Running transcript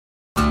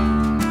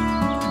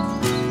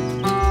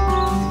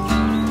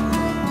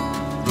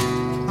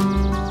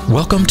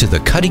Welcome to the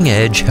Cutting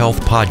Edge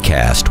Health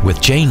Podcast with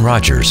Jane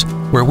Rogers,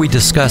 where we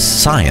discuss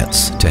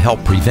science to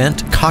help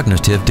prevent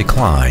cognitive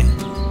decline.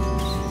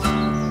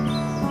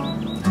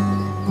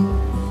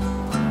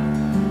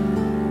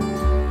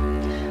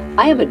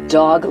 I am a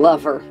dog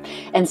lover,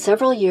 and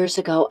several years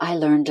ago I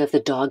learned of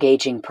the Dog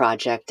Aging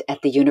Project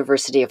at the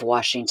University of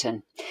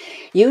Washington.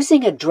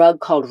 Using a drug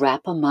called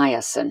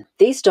Rapamycin,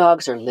 these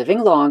dogs are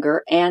living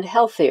longer and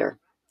healthier.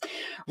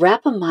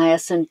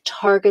 Rapamycin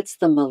targets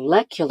the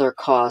molecular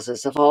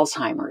causes of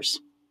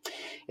Alzheimer's.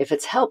 If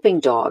it's helping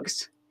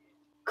dogs,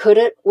 could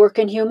it work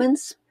in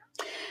humans?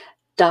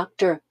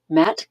 Dr.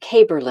 Matt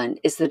Kaeberlein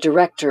is the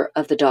director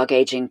of the Dog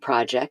Aging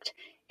Project,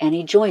 and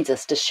he joins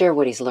us to share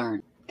what he's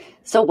learned.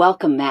 So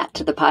welcome, Matt,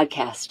 to the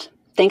podcast.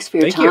 Thanks for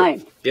your time.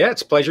 Thank you. Yeah,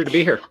 it's a pleasure to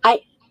be here.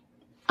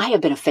 I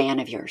have been a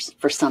fan of yours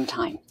for some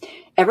time,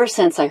 ever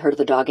since I heard of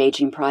the Dog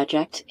Aging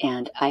Project,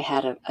 and I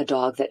had a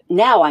dog that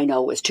now I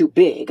know was too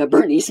big, a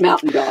Bernese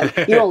Mountain Dog.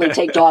 You only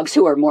take dogs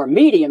who are more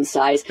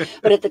medium-sized,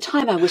 but at the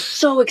time I was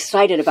so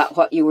excited about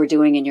what you were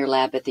doing in your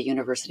lab at the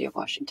University of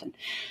Washington.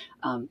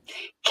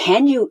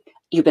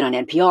 You've been on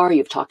NPR,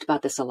 you've talked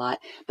about this a lot,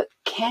 but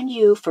can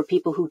you, for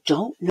people who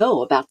don't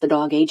know about the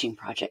Dog Aging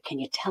Project, can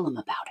you tell them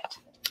about it?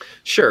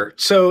 Sure.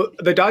 So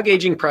the Dog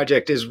Aging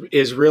Project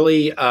is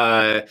really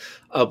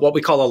what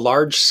we call a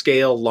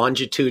large-scale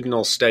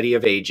longitudinal study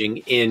of aging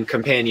in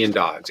companion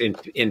dogs,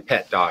 in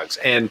pet dogs.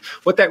 And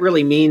what that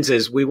really means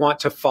is we want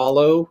to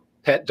follow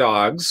pet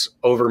dogs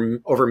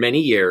over many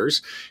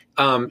years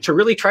to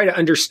really try to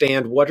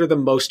understand what are the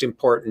most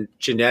important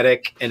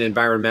genetic and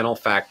environmental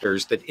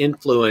factors that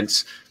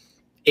influence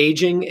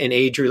aging and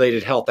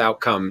age-related health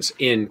outcomes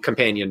in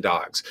companion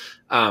dogs.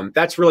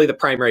 That's really the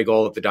primary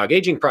goal of the Dog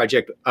Aging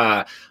Project.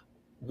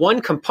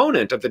 One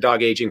component of the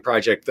Dog Aging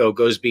Project, though,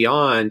 goes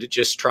beyond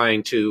just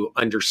trying to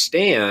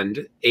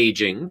understand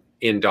aging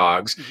in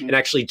dogs and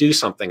actually do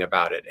something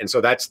about it. And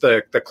so that's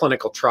the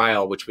clinical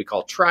trial, which we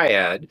call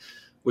TRIAD,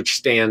 which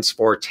stands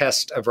for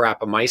Test of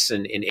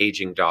Rapamycin in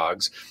Aging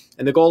Dogs.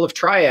 And the goal of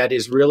TRIAD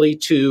is really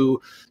to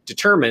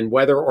determine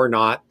whether or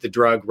not the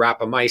drug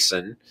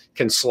rapamycin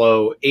can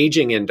slow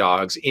aging in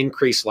dogs,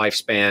 increase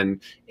lifespan,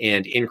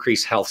 and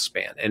increase health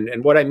span.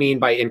 And what I mean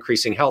by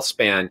increasing health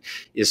span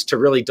is to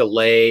really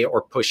delay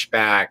or push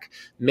back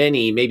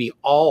many, maybe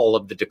all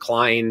of the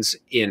declines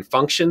in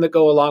function that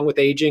go along with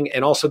aging,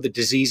 and also the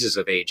diseases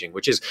of aging,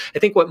 which is, I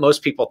think, what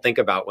most people think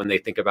about when they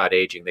think about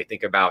aging. They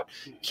think about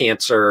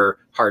cancer,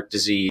 heart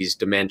disease,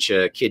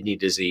 dementia, kidney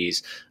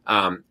disease.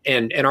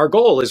 And our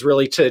goal is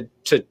really to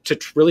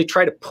really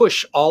try to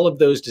push all of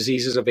those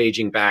diseases of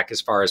aging back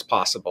as far as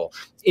possible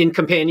in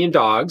companion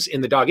dogs in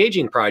the Dog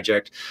Aging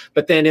Project,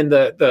 but then in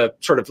the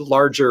sort of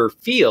larger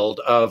field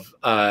of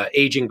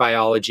aging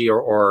biology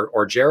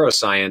or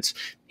geroscience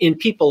in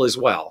people as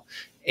well.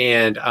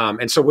 And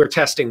so we're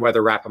testing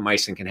whether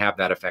rapamycin can have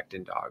that effect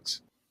in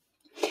dogs.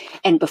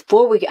 And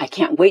I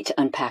can't wait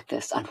to unpack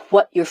this on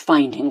what you're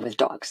finding with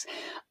dogs.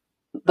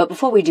 But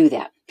before we do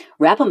that,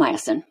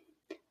 rapamycin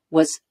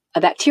was a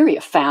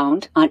bacteria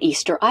found on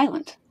Easter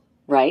Island,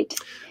 right?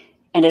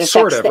 And it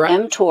affects the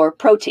mTOR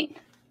protein.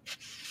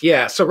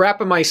 Yeah, so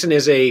rapamycin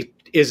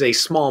is a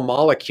small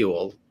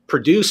molecule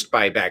produced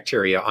by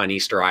bacteria on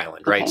Easter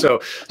Island, right?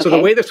 So the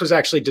way this was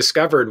actually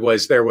discovered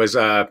was there was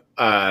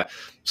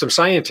some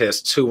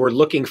scientists who were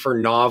looking for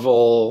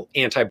novel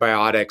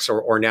antibiotics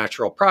or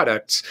natural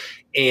products,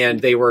 and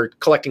they were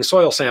collecting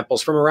soil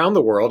samples from around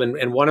the world.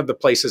 And one of the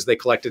places they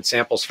collected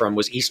samples from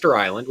was Easter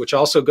Island, which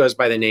also goes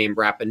by the name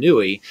Rapa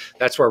Nui.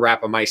 That's where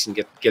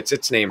rapamycin gets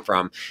its name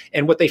from.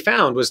 And what they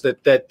found was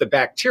that the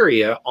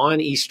bacteria on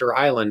Easter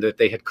Island that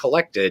they had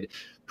collected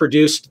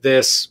produced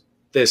this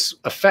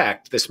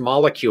effect, this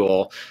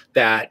molecule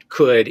that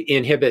could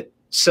inhibit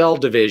cell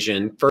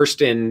division,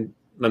 first in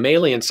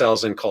mammalian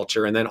cells in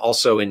culture, and then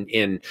also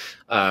in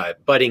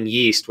budding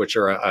yeast, which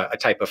are a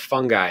type of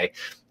fungi.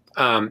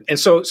 And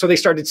so they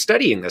started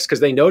studying this because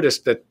they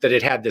noticed that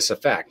it had this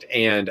effect.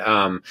 And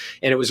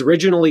it was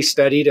originally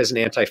studied as an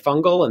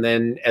antifungal and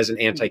then as an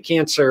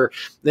anti-cancer,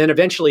 then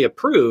eventually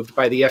approved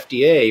by the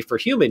FDA for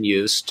human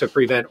use to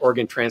prevent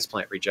organ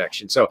transplant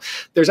rejection. So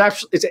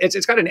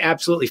it's got an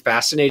absolutely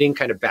fascinating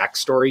kind of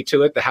backstory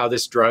to it, how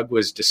this drug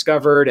was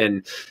discovered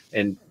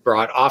and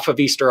brought off of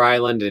Easter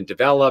Island and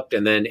developed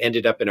and then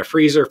ended up in a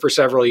freezer for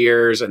several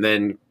years and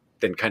then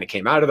kind of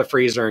came out of the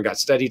freezer and got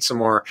studied some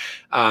more.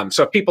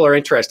 So if people are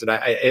interested,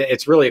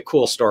 it's really a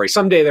cool story.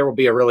 Someday there will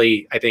be a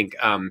really, I think,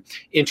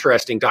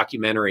 interesting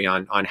documentary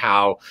on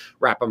how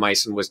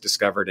rapamycin was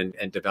discovered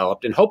and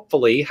developed, and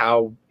hopefully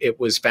how it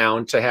was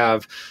found to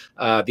have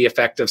the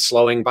effect of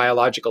slowing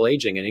biological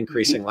aging and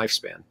increasing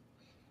lifespan.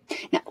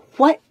 Now,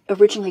 what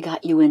originally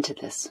got you into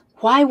this?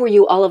 Why were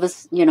you all of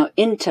us,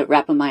 into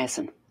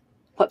rapamycin?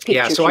 What piqued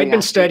your so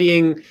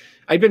curiosity?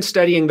 I'd been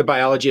studying the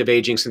biology of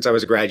aging since I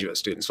was a graduate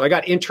student. So I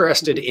got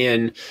interested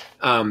in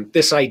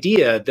this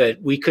idea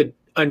that we could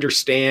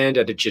understand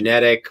at a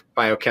genetic,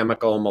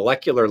 biochemical,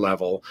 molecular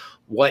level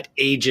what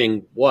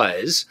aging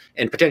was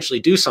and potentially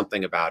do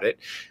something about it.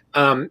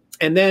 And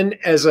then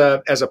as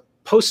a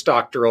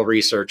postdoctoral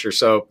researcher.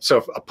 So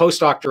a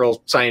postdoctoral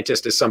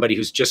scientist is somebody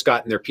who's just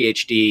gotten their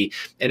PhD,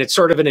 and it's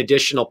sort of an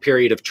additional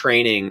period of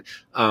training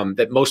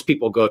that most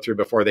people go through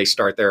before they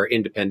start their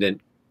independent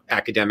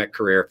academic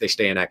career if they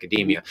stay in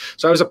academia.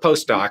 So I was a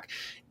postdoc,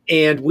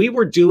 and we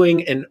were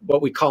doing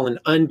what we call an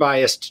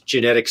unbiased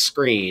genetic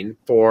screen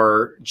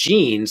for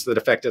genes that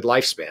affected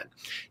lifespan.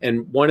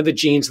 And one of the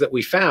genes that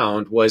we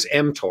found was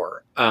mTOR.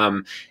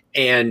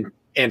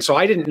 And so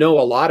I didn't know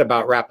a lot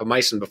about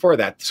rapamycin before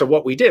that. So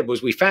what we did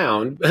was we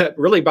found,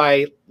 really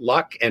by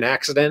luck and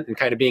accident and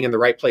kind of being in the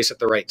right place at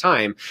the right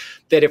time,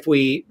 that if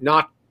we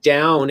knocked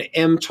down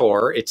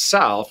mTOR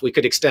itself, we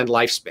could extend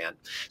lifespan.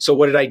 So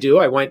what did I do?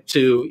 I went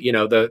to,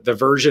 the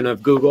version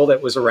of Google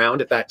that was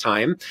around at that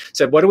time,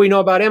 said, what do we know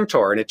about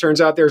mTOR? And it turns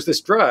out there's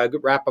this drug,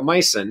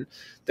 rapamycin,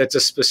 that's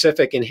a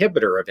specific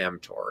inhibitor of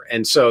mTOR.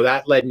 And so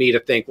that led me to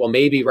think, well,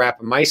 maybe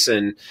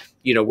rapamycin,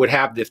 would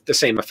have the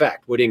same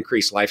effect, would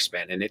increase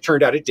lifespan. And it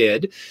turned out it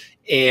did.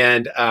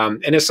 And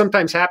as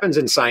sometimes happens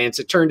in science,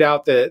 it turned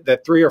out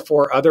that 3 or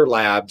 4 other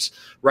labs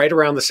right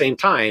around the same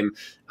time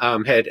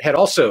had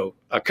also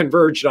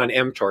converged on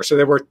mTOR. So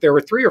there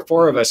were 3 or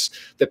 4 of us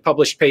that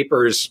published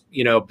papers,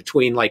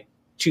 between like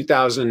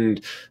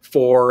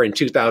 2004 and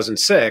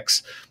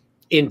 2006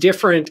 in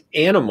different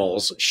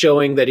animals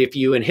showing that if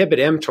you inhibit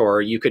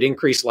mTOR, you could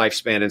increase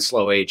lifespan and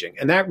slow aging.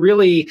 And that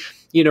really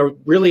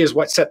is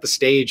what set the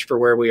stage for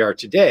where we are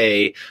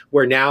today,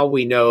 where now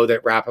we know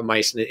that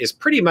rapamycin is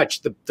pretty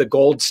much the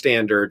gold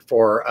standard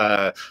for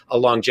a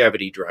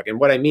longevity drug. And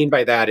what I mean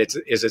by that is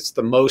it's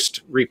the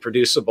most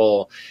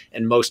reproducible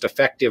and most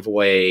effective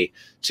way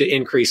to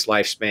increase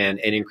lifespan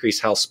and increase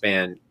health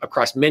span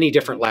across many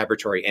different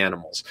laboratory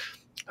animals.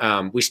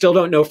 We still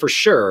don't know for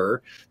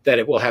sure that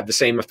it will have the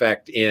same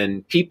effect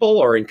in people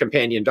or in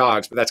companion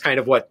dogs, but that's kind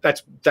of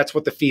that's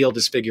what the field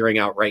is figuring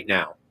out right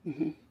now.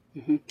 Mm-hmm.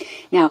 Mm-hmm.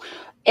 Now,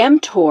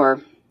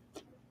 mTOR,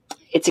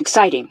 it's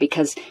exciting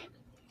because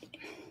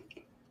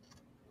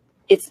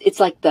it's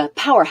like the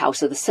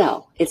powerhouse of the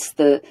cell. It's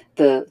the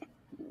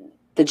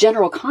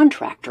general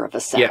contractor of a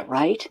cell,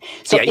 right?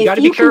 So yeah, you got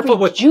to be careful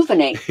with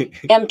rejuvenate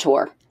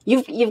mTOR.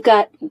 You've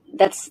got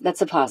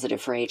that's a positive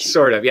for aging.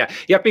 Sort of, yeah.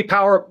 You have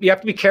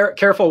to be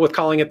careful with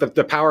calling it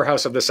the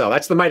powerhouse of the cell.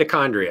 That's the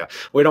mitochondria.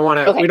 We don't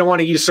want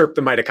to usurp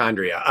the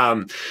mitochondria.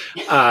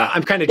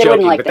 I'm kind of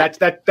joking, like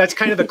but that's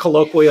kind of the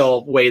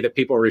colloquial way that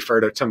people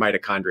refer to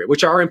mitochondria,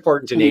 which are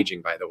important in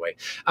aging, by the way.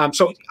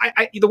 So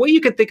the way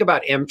you can think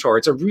about mTOR,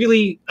 it's a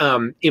really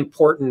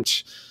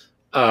important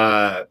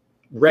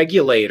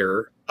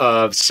regulator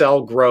of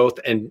cell growth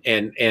and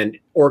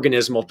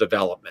organismal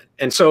development.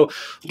 And so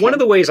one of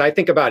the ways I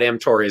think about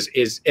mTOR is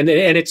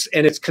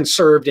it's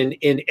conserved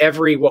in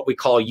every what we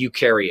call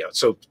eukaryote.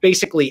 So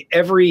basically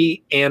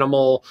every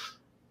animal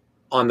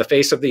on the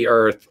face of the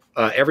earth,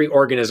 every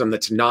organism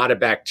that's not a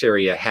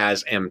bacteria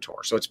has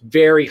mTOR. So it's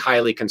very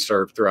highly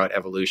conserved throughout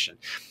evolution.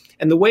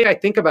 And the way I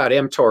think about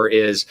mTOR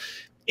is,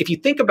 if you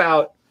think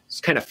about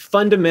kind of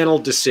fundamental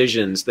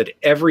decisions that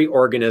every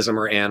organism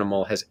or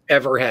animal has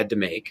ever had to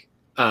make,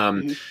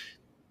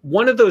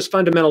 one of those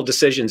fundamental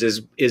decisions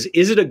is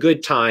it a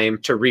good time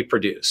to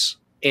reproduce?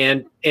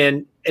 And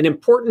an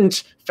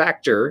important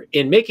factor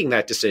in making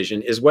that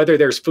decision is whether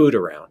there's food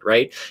around,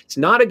 right? It's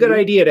not a good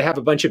idea to have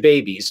a bunch of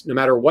babies, no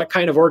matter what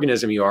kind of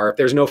organism you are, if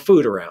there's no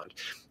food around.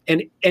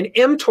 And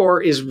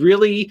mTOR is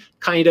really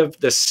kind of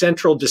the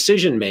central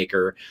decision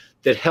maker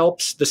that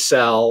helps the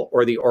cell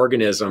or the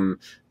organism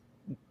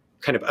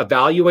kind of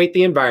evaluate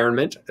the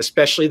environment,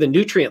 especially the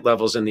nutrient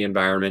levels in the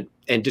environment,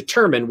 and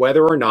determine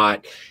whether or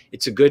not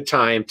it's a good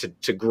time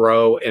to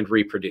grow and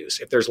reproduce.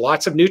 If there's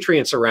lots of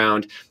nutrients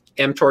around,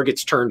 mTOR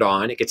gets turned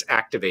on, it gets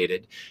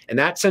activated, and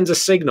that sends a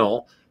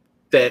signal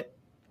that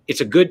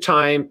it's a good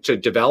time to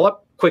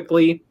develop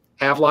quickly,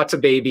 have lots of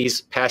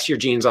babies, pass your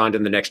genes on to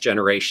the next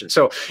generation.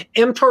 So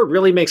mTOR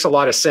really makes a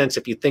lot of sense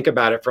if you think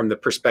about it from the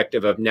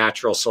perspective of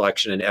natural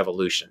selection and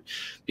evolution,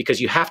 because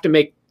you have to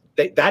make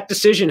that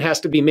decision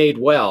has to be made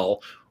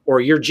well, or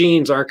your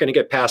genes aren't going to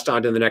get passed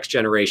on to the next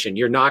generation.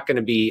 You're not going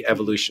to be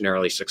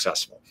evolutionarily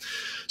successful.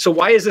 So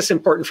why is this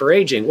important for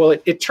aging? Well,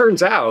 it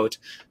turns out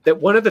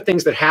that one of the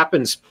things that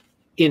happens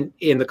in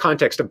the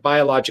context of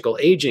biological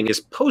aging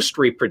is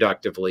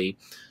post-reproductively,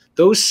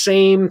 those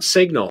same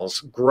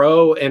signals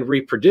grow and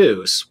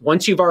reproduce.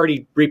 Once you've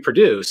already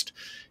reproduced,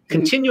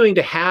 continuing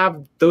to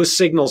have those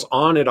signals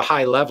on at a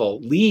high level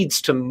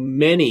leads to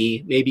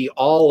many, maybe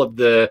all of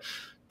the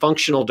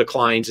functional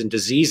declines and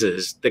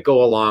diseases that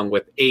go along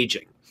with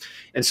aging.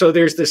 And so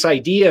there's this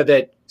idea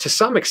that to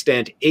some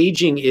extent,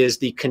 aging is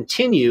the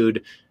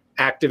continued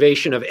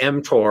activation of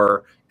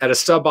mTOR at a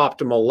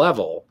suboptimal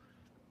level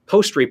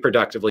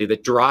post-reproductively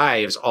that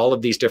drives all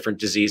of these different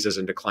diseases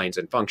and declines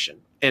in function.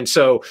 And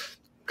so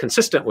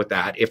consistent with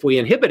that, if we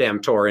inhibit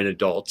mTOR in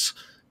adults,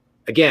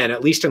 again,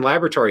 at least in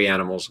laboratory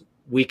animals,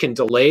 we can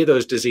delay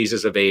those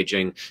diseases of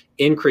aging,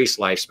 increase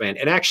lifespan,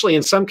 and actually,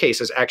 in some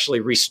cases, actually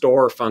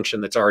restore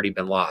function that's already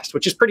been lost,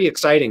 which is pretty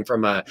exciting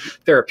from a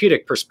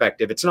therapeutic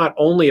perspective. It's not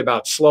only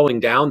about slowing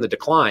down the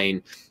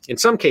decline. In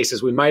some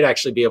cases, we might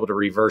actually be able to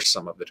reverse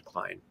some of the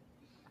decline.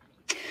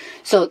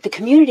 So the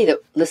community that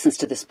listens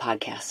to this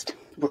podcast,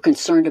 we're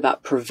concerned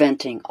about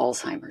preventing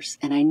Alzheimer's.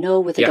 And I know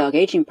with the Dog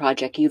Aging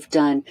Project, you've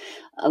done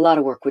a lot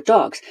of work with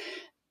dogs.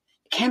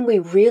 Can we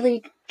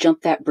really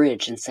jump that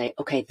bridge and say,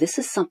 okay, this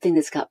is something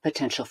that's got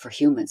potential for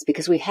humans?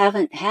 Because we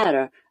haven't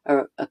had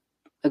a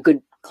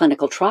good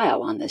clinical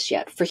trial on this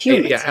yet for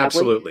humans. Yeah,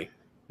 absolutely.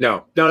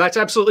 No, that's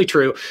absolutely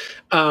true.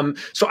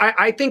 So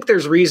I think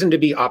there's reason to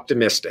be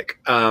optimistic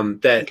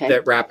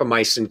that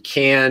rapamycin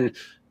can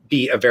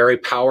be a very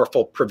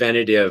powerful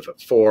preventative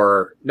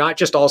for not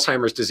just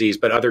Alzheimer's disease,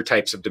 but other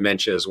types of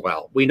dementia as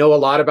well. We know a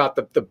lot about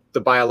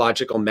the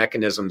biological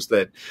mechanisms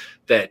that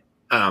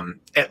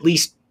at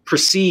least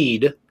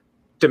precede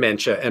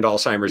dementia and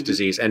Alzheimer's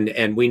disease.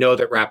 And we know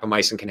that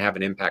rapamycin can have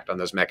an impact on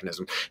those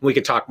mechanisms. And we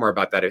can talk more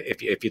about that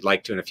if you'd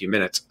like to in a few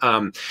minutes.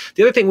 The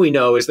other thing we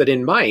know is that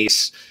in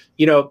mice,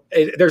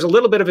 there's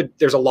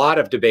a lot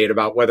of debate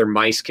about whether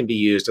mice can be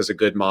used as a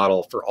good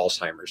model for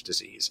Alzheimer's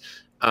disease,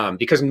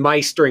 because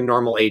mice during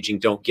normal aging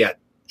don't get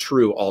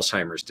true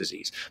Alzheimer's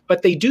disease,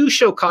 but they do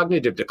show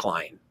cognitive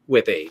decline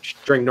with age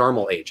during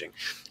normal aging.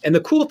 And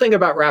the cool thing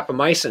about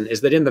rapamycin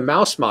is that in the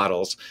mouse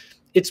models,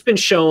 it's been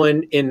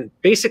shown in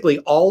basically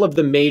all of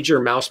the major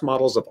mouse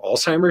models of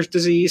Alzheimer's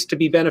disease to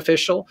be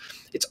beneficial.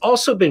 It's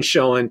also been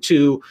shown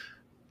to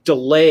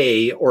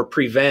delay or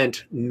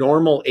prevent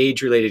normal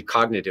age-related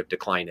cognitive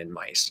decline in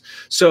mice.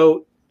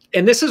 So,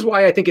 and this is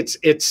why I think it's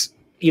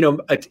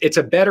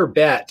a better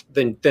bet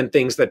than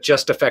things that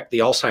just affect the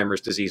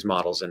Alzheimer's disease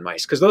models in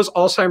mice, because those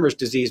Alzheimer's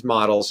disease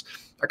models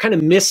are kind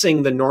of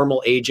missing the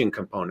normal aging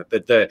component,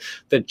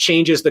 the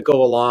changes that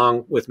go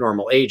along with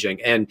normal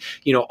aging. And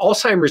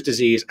Alzheimer's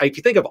disease, if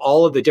you think of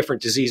all of the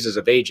different diseases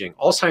of aging,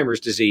 Alzheimer's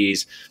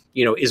disease,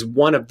 is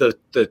one of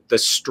the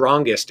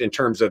strongest in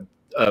terms of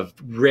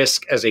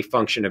risk as a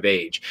function of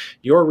age.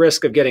 Your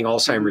risk of getting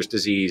Alzheimer's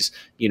disease,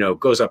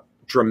 goes up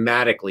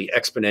dramatically,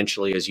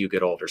 exponentially as you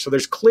get older. So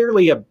there's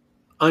clearly a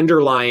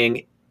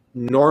underlying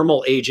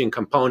normal aging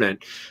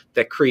component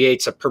that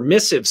creates a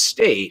permissive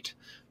state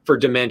for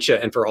dementia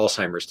and for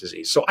Alzheimer's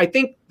disease. So I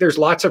think there's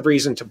lots of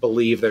reason to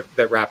believe that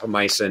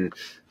rapamycin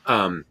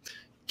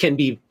can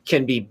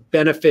be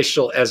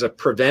beneficial as a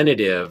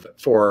preventative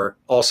for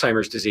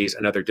Alzheimer's disease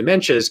and other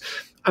dementias.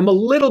 I'm a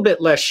little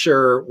bit less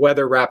sure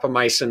whether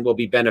rapamycin will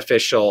be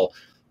beneficial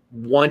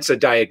once a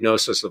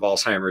diagnosis of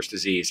Alzheimer's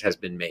disease has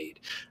been made.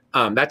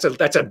 That's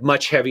a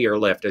much heavier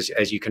lift,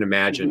 as you can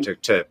imagine,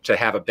 to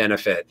have a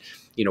benefit,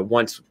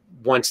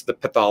 once the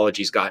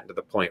pathology's gotten to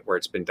the point where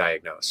it's been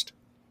diagnosed.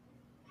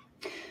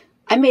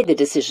 I made the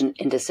decision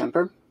in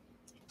December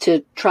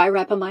to try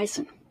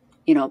rapamycin,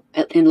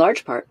 in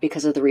large part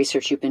because of the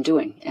research you've been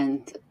doing.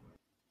 And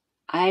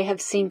I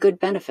have seen good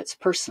benefits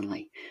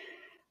personally.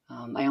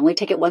 I only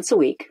take it once a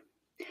week.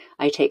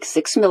 I take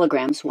 6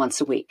 milligrams once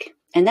a week.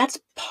 And that's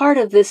part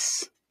of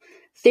this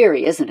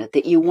theory, isn't it?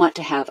 That you want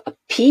to have a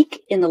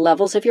peak in the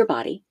levels of your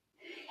body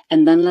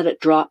and then let it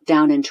drop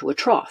down into a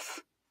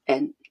trough.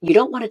 And you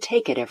don't want to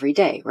take it every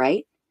day,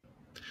 right?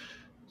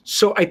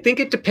 So I think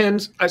it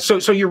depends.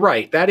 So you're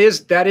right. That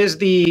is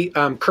the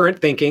current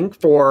thinking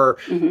for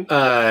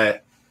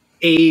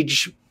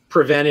age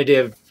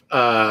preventative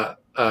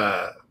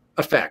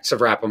effects of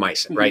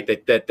rapamycin, right?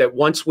 That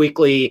once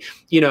weekly,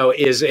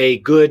 is a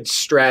good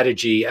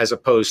strategy as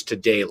opposed to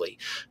daily.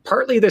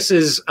 Partly this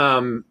is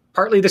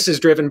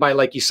driven by,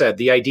 like you said,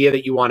 the idea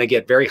that you want to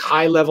get very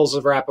high levels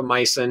of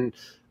rapamycin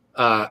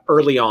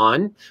early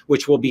on,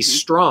 which will be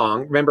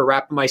strong. Remember,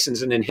 rapamycin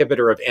is an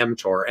inhibitor of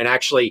mTOR, and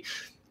actually,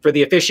 for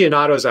the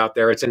aficionados out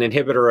there, it's an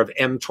inhibitor of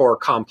mTOR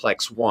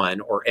complex 1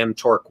 or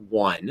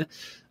mTORC1.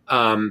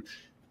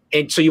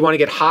 And so you want to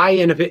get high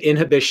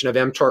inhibition of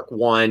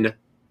mTORC1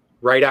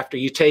 right after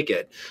you take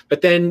it.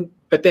 But then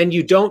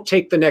you don't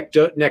take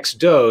the next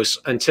dose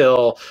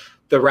until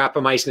the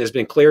rapamycin has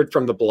been cleared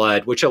from the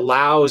blood, which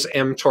allows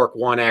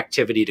mTORC1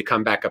 activity to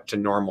come back up to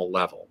normal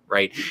level,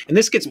 right? And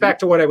this gets back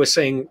to what I was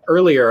saying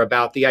earlier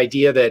about the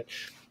idea that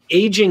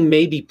aging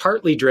may be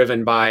partly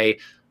driven by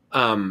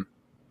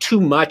too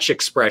much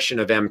expression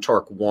of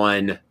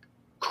mTORC1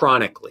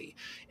 chronically.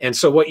 And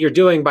so what you're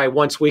doing by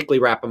once weekly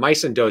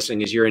rapamycin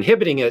dosing is you're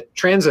inhibiting it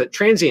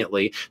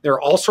transiently. There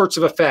are all sorts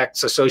of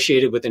effects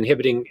associated with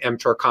inhibiting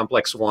mTOR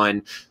complex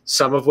 1,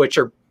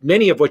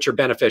 many of which are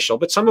beneficial,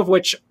 but some of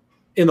which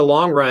in the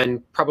long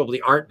run probably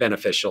aren't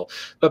beneficial.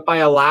 But by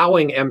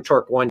allowing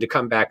mTORC1 to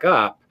come back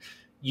up,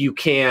 you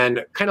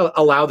can kind of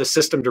allow the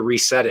system to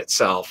reset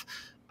itself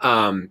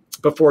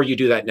before you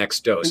do that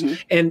next dose.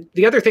 And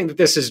the other thing that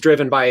this is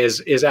driven by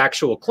is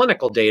actual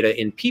clinical data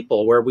in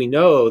people, where we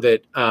know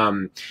that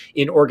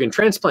in organ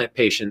transplant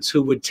patients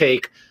who would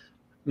take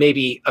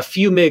maybe a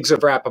few mgs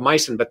of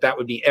rapamycin, but that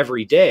would be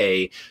every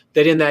day,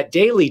 that in that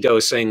daily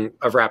dosing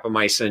of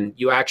rapamycin,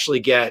 you actually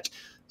get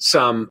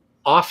some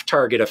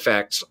off-target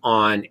effects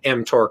on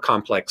mTOR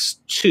complex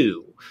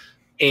 2.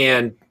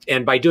 And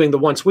by doing the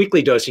once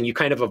weekly dosing, you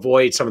kind of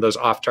avoid some of those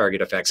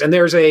off-target effects. And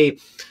there's a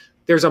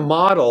there's a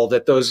model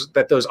that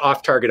those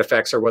off-target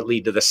effects are what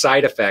lead to the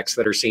side effects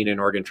that are seen in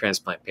organ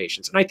transplant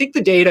patients. And I think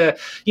the data,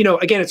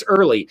 again, it's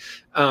early.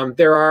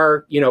 There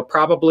are,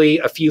 probably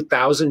a few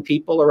thousand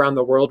people around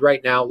the world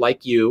right now,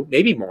 like you,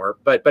 maybe more,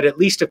 but at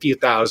least a few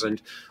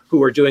thousand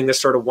who are doing this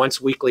sort of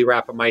once weekly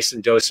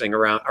rapamycin dosing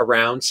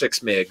around 6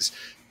 mg.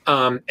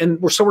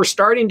 And we're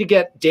starting to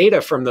get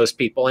data from those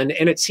people, and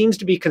it seems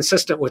to be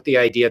consistent with the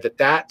idea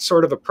that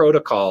sort of a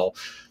protocol,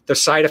 the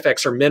side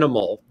effects are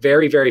minimal.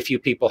 Very, very few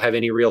people have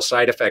any real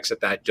side effects at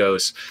that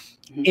dose.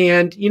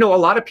 And, a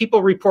lot of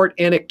people report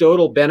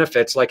anecdotal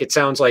benefits, like it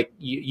sounds like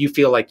you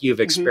feel like you've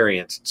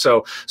experienced.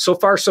 So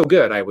far, so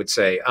good, I would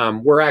say.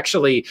 We're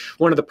actually,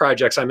 one of the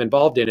projects I'm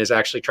involved in is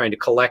actually trying to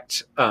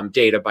collect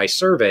data by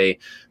survey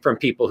from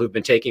people who've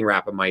been taking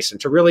rapamycin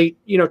to really,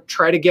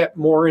 try to get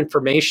more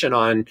information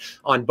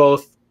on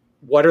both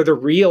what are the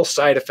real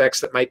side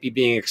effects that might be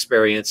being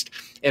experienced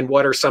and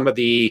what are some of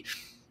the,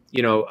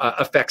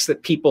 effects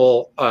that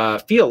people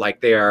feel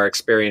like they are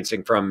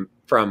experiencing from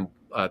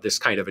this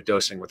kind of a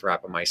dosing with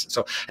rapamycin.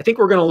 So I think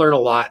we're going to learn a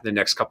lot in the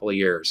next couple of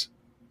years.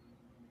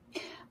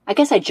 I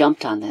guess I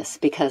jumped on this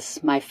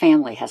because my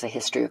family has a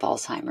history of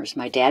Alzheimer's.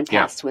 My dad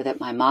passed with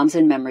it. My mom's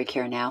in memory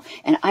care now.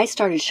 And I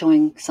started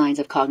showing signs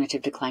of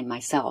cognitive decline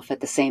myself at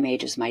the same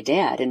age as my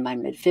dad in my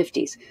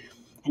mid-50s.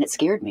 And it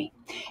scared me.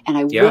 And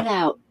I went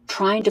out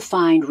trying to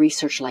find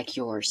research like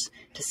yours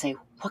to say,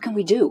 what can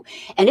we do?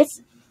 And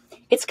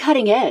it's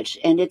cutting edge,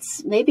 and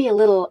it's maybe a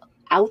little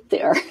out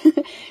there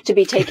to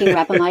be taking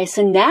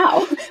rapamycin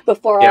now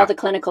before all the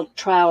clinical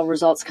trial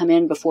results come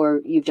in,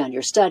 before you've done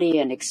your study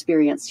and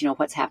experienced,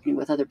 what's happening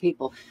with other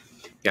people.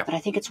 Yeah. But I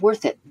think it's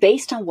worth it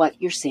based on what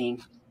you're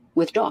seeing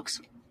with dogs.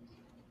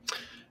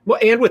 Well,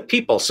 and with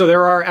people. So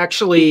there are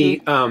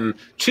actually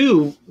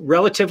 2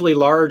 relatively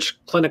large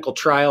clinical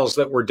trials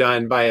that were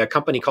done by a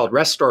company called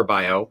Restore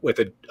Bio with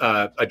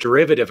a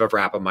derivative of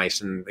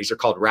rapamycin. These are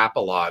called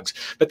rapalogs,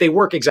 but they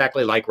work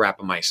exactly like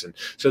rapamycin.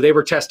 So they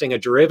were testing a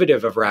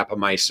derivative of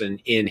rapamycin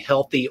in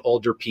healthy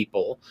older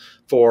people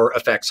for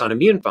effects on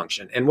immune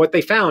function. And what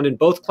they found in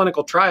both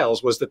clinical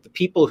trials was that the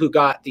people who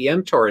got the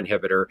mTOR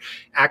inhibitor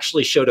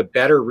actually showed a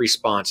better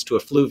response to a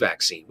flu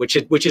vaccine, which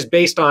is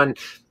based on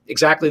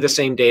exactly the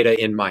same data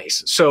in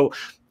mice. So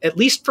at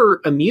least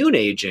for immune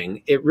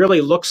aging, it really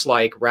looks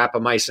like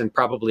rapamycin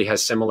probably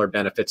has similar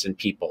benefits in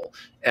people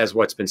as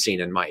what's been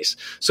seen in mice.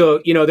 So,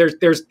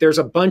 there's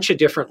a bunch of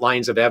different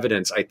lines of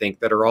evidence, I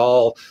think, that are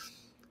all,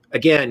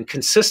 again,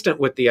 consistent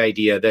with the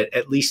idea that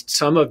at least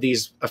some of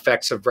these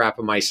effects of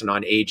rapamycin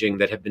on aging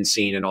that have been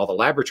seen in all the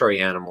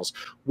laboratory animals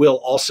will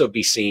also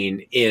be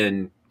seen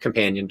in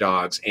companion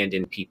dogs and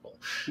in people.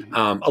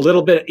 A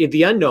little bit,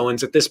 the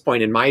unknowns at this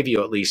point, in my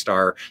view at least,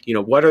 are,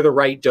 what are the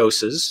right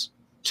doses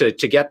to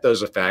get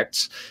those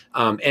effects?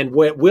 And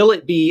will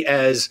it be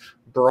as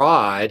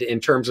broad in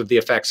terms of the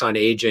effects on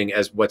aging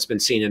as what's been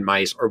seen in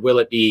mice, or will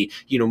it be,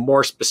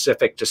 more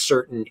specific to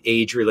certain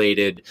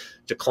age-related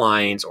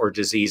declines or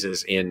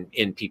diseases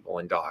in people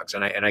and dogs?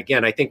 And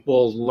again, I think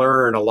we'll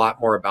learn a lot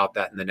more about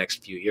that in the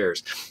next few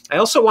years. I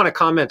also want to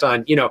comment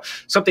on,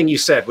 something you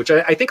said, which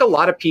I think a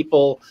lot of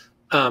people,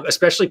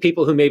 especially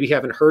people who maybe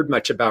haven't heard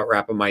much about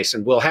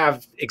rapamycin, will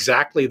have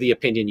exactly the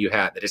opinion you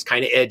had, that it's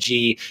kind of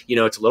edgy,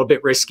 it's a little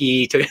bit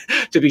risky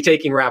to be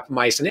taking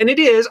rapamycin. And it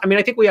is. I mean,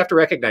 I think we have to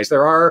recognize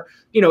there are,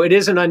 it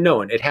is an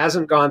unknown. It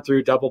hasn't gone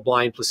through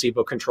double-blind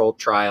placebo-controlled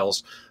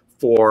trials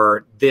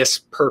for this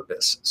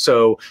purpose.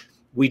 So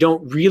we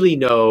don't really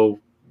know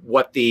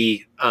what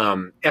the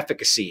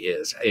efficacy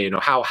is,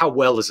 how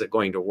well is it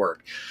going to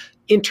work.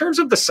 In terms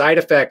of the side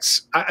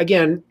effects,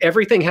 again,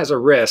 everything has a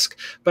risk,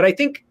 but I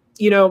think,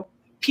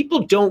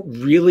 people don't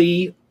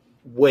really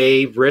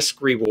weigh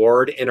risk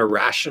reward in a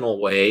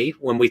rational way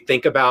when we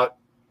think about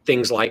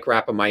things like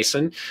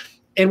rapamycin.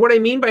 And what I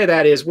mean by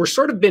that is we're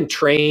sort of been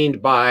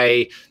trained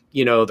by,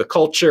 the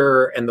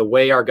culture and the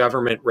way our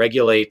government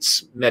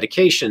regulates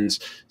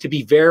medications to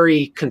be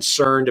very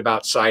concerned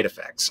about side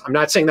effects. I'm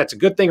not saying that's a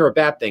good thing or a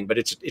bad thing, but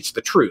it's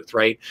the truth,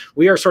 right?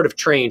 We are sort of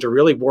trained to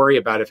really worry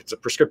about, if it's a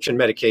prescription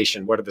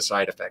medication, what are the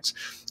side effects?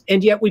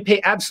 And yet we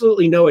pay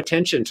absolutely no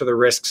attention to the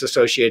risks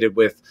associated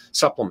with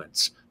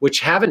supplements,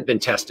 which haven't been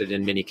tested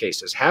in many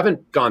cases,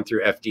 haven't gone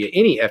through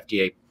any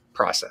FDA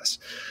process.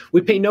 We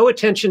pay no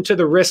attention to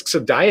the risks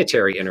of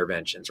dietary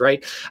interventions,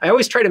 right? I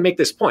always try to make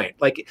this point,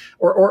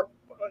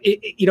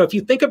 if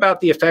you think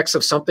about the effects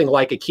of something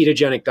like a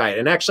ketogenic diet,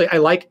 and actually I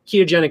like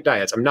ketogenic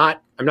diets. I'm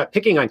not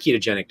picking on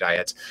ketogenic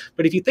diets,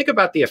 but if you think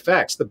about the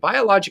effects, the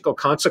biological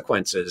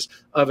consequences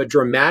of a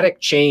dramatic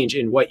change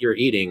in what you're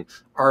eating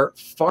are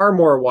far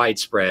more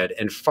widespread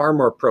and far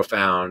more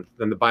profound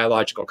than the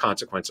biological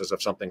consequences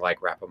of something like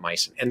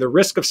rapamycin. And the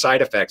risk of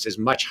side effects is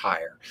much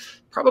higher.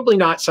 Probably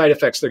not side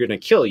effects that are going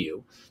to kill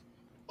you,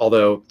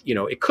 although,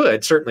 it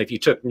could, certainly if you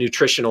took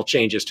nutritional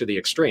changes to the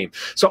extreme.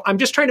 So I'm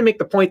just trying to make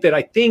the point that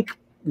I think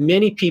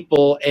many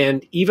people,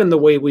 and even the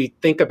way we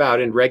think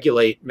about and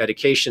regulate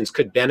medications,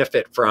 could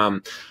benefit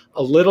from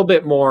a little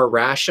bit more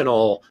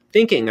rational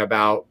thinking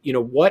about,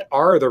 what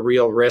are the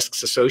real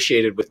risks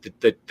associated with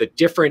the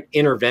different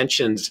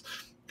interventions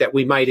that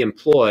we might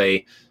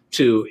employ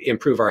to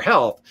improve our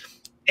health.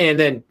 And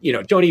then,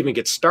 don't even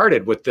get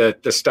started with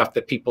the stuff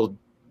that people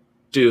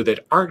do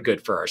that aren't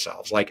good for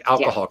ourselves, like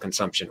alcohol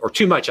consumption or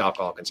too much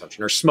alcohol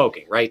consumption or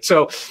smoking, right?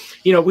 So,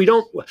 we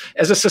don't,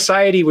 as a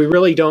society, we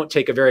really don't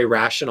take a very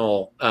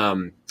rational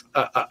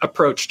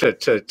approach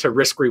to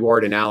risk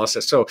reward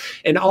analysis. So,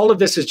 and all of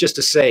this is just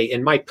to say,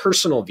 in my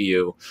personal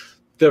view,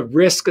 the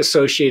risk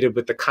associated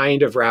with the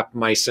kind of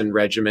rapamycin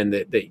regimen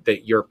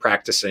that you're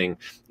practicing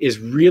is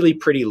really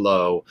pretty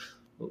low.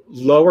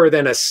 Lower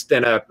than a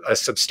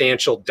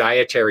substantial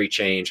dietary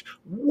change,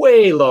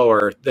 way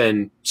lower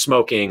than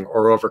smoking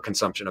or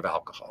overconsumption of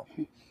alcohol.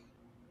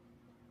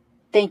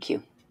 Thank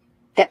you.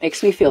 That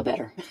makes me feel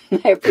better.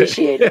 I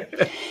appreciate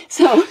it.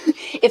 So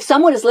if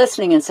someone is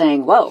listening and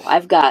saying, whoa,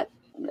 I've got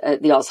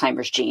the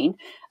Alzheimer's gene,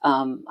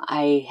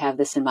 I have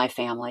this in my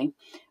family,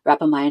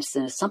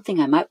 rapamycin is something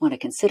I might want to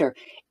consider.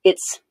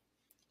 It's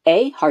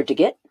A, hard to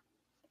get,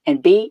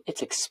 and B,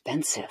 it's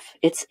expensive.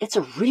 It's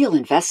a real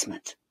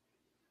investment.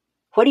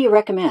 What do you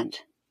recommend?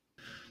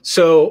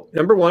 So,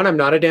 number one, I'm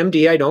not an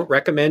MD. I don't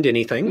recommend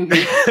anything.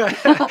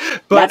 Mm-hmm.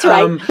 But that's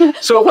right.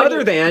 So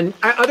other than,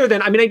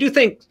 I mean,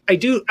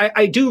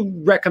 I do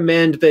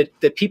recommend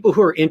that people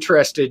who are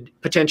interested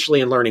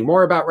potentially in learning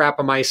more about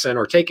rapamycin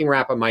or taking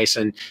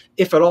rapamycin,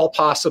 if at all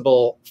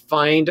possible,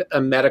 find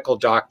a medical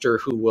doctor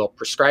who will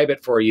prescribe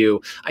it for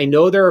you. I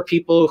know there are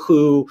people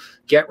who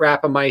get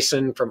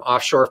rapamycin from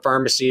offshore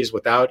pharmacies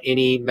without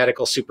any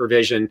medical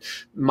supervision.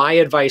 My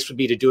advice would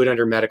be to do it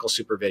under medical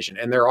supervision.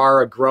 And there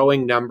are a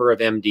growing number of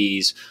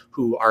MDs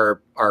who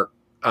are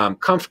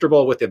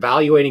comfortable with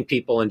evaluating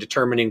people and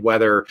determining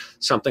whether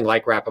something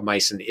like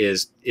rapamycin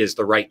is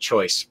the right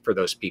choice for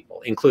those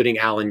people, including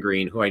Alan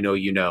Green, who I know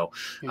you know.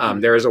 Mm-hmm.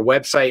 There is a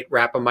website,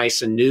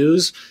 Rapamycin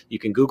News. You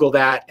can Google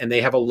that, and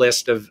they have a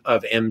list of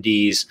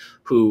MDs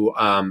who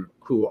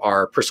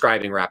are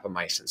prescribing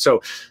rapamycin.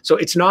 So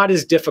it's not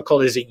as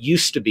difficult as it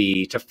used to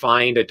be to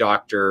find a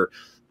doctor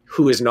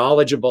who is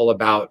knowledgeable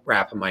about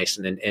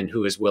rapamycin and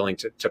who is willing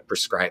to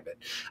prescribe it.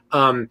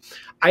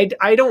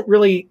 I don't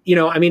really,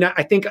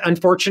 I think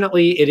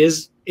unfortunately it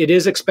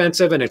is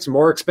expensive, and it's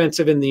more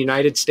expensive in the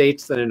United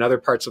States than in other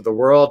parts of the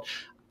world.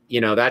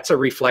 That's a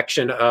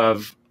reflection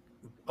of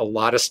a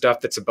lot of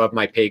stuff that's above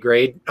my pay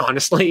grade,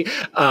 honestly.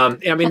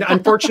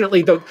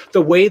 Unfortunately,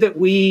 the way that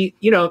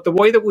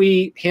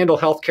we handle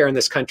healthcare in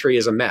this country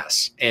is a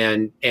mess,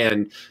 and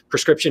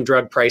prescription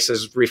drug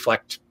prices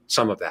reflect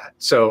some of that.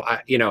 So,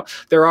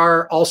 there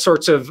are all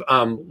sorts of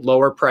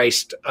lower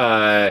priced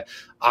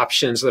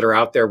options that are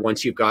out there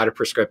once you've got a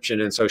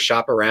prescription. And so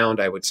shop around,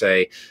 I would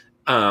say.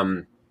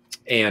 And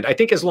I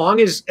think as long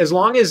as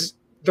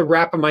the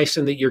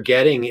rapamycin that you're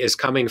getting is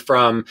coming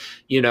from,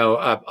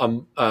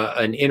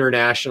 an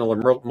international or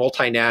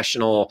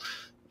multinational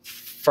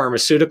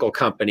pharmaceutical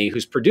company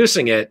who's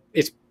producing it,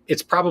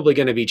 it's probably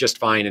going to be just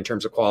fine in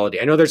terms of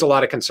quality. I know there's a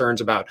lot of concerns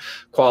about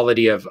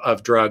quality of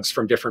drugs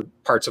from different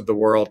parts of the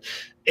world.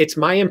 It's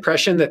my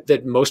impression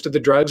that most of the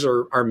drugs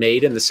are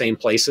made in the same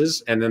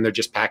places, and then they're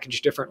just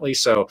packaged differently.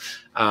 So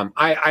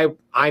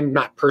I'm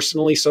not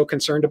personally so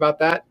concerned about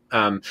that.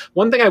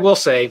 One thing I will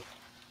say,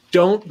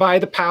 don't buy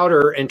the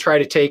powder and try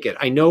to take it.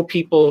 I know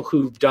people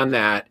who've done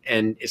that,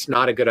 and it's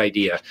not a good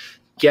idea.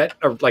 Get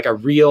a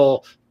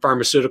real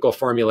pharmaceutical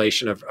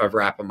formulation of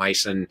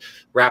rapamycin.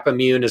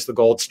 Rapamune is the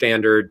gold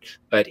standard,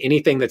 but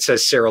anything that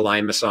says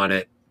sirolimus on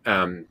it,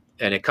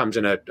 and it comes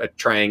in a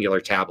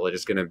triangular tablet,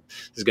 is going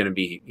to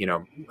be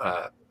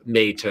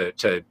made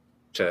to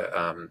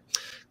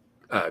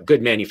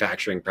good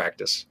manufacturing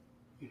practice.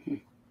 Mm-hmm.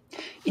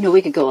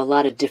 We could go a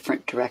lot of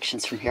different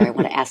directions from here. I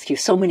want to ask you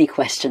so many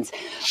questions.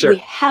 Sure. We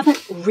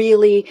haven't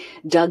really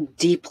dug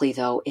deeply,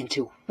 though,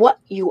 into what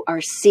you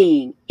are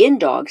seeing in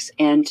dogs,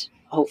 and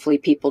hopefully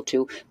people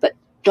too, but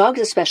dogs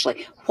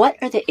especially. What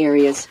are the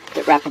areas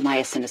that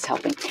rapamycin is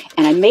helping?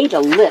 And I made a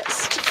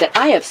list that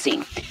I have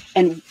seen,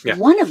 and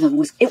one of them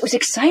was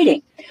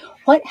exciting.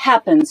 What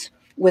happens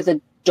with a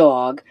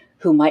dog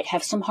who might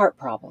have some heart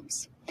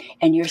problems?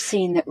 And you're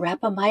seeing that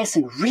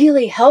rapamycin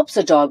really helps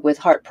a dog with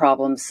heart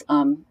problems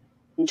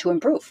to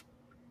improve.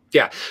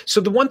 Yeah. So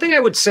the one thing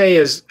I would say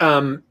is,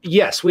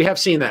 yes, we have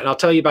seen that. And I'll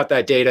tell you about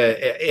that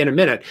data in a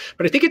minute.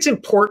 But I think it's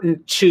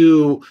important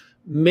to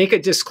make a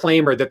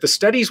disclaimer that the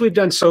studies we've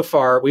done so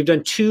far, we've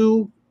done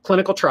 2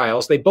 clinical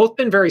trials. They've both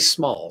been very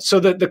small. So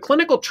the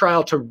clinical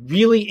trial to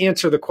really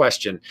answer the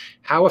question,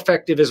 how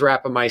effective is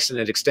rapamycin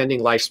at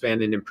extending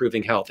lifespan and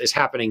improving health, is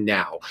happening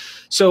now.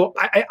 So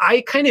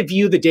I kind of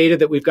view the data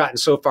that we've gotten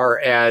so far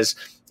as,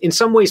 in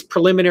some ways,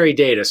 preliminary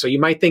data. So you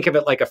might think of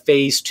it like a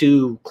phase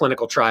 2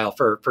 clinical trial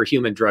for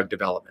human drug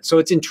development. So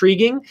it's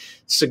intriguing,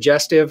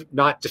 suggestive,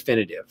 not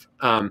definitive.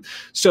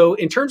 So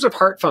in terms of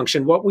heart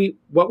function, what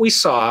we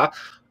saw.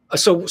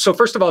 So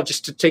first of all,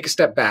 just to take a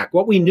step back,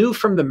 what we knew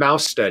from the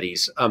mouse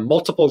studies,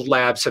 multiple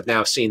labs have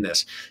now seen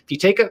this.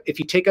 If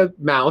you take a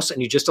mouse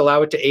and you just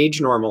allow it to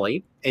age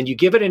normally, and you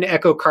give it an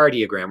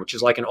echocardiogram, which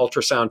is like an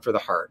ultrasound for the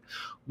heart,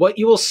 what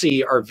you will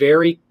see are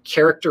very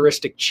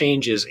characteristic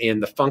changes in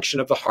the function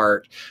of the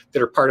heart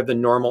that are part of the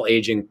normal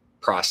aging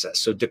process.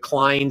 So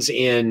declines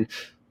in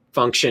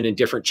function in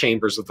different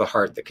chambers of the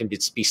heart that can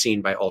be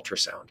seen by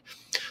ultrasound.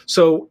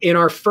 So in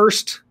our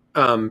first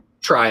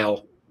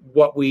trial,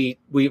 what we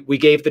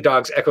gave the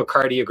dogs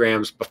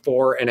echocardiograms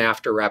before and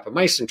after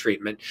rapamycin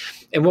treatment.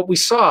 And what we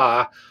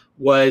saw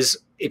was,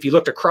 if you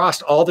looked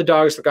across all the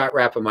dogs that got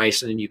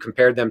rapamycin and you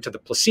compared them to the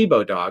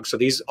placebo dogs, so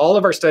all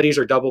of our studies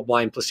are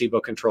double-blind,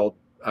 placebo-controlled,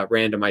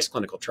 randomized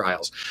clinical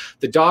trials.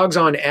 The dogs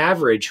on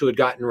average who had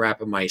gotten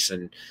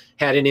rapamycin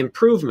had an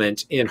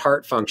improvement in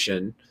heart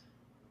function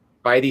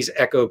by these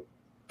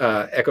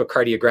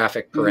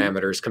echocardiographic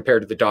parameters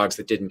compared to the dogs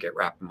that didn't get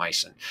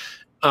rapamycin.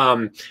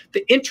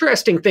 The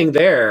interesting thing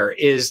there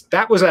is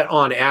that was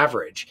on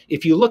average.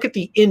 If you look at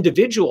the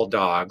individual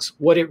dogs,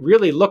 what it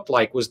really looked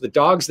like was the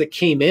dogs that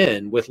came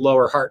in with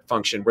lower heart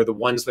function were the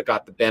ones that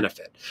got the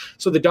benefit.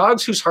 So the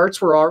dogs whose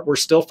hearts were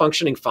still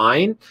functioning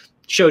fine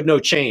showed no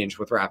change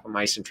with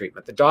rapamycin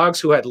treatment. The dogs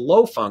who had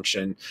low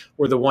function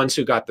were the ones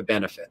who got the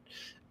benefit.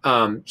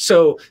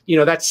 So,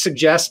 that's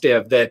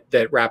suggestive that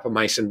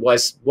rapamycin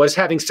was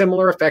having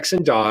similar effects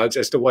in dogs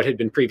as to what had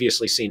been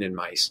previously seen in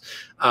mice.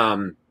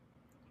 And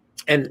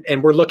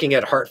we're looking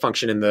at heart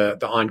function in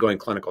the ongoing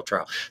clinical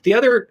trial. The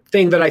other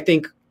thing that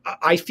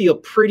I feel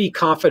pretty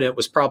confident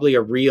was probably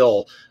a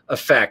real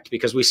effect,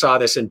 because we saw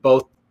this in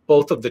both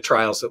of the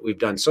trials that we've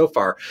done so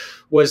far,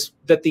 was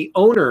that the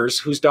owners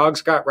whose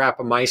dogs got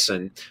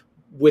rapamycin,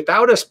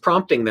 without us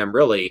prompting them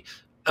really,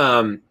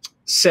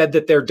 said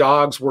that their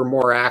dogs were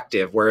more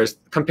active, whereas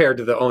compared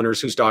to the owners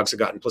whose dogs had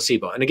gotten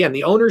placebo. And again,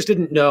 the owners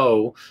didn't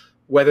know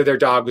whether their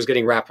dog was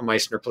getting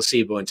rapamycin or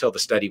placebo until the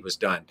study was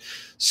done.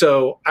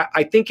 So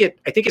I think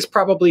it's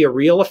probably a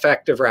real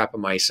effect of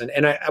rapamycin.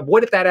 And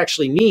what that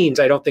actually means,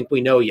 I don't think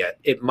we know yet.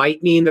 It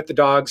might mean that the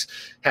dogs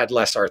had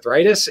less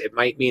arthritis. It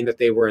might mean that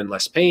they were in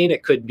less pain.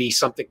 It could be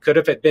something, could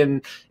have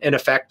been an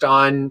effect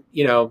on,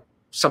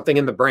 something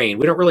in the brain.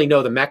 We don't really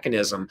know the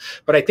mechanism,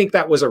 but I think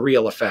that was a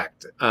real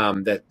effect,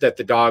 that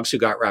the dogs who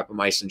got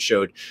rapamycin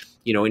showed,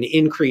 an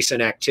increase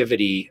in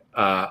activity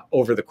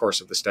over the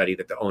course of the study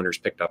that the owners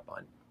picked up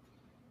on.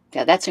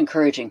 Yeah, that's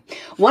encouraging.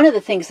 One of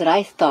the things that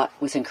I thought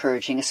was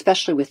encouraging,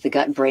 especially with the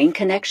gut-brain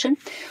connection,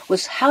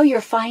 was how you're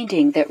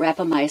finding that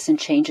rapamycin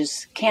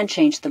can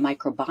change the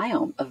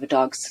microbiome of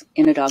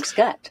in a dog's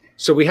gut.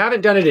 So we haven't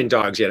done it in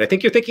dogs yet. I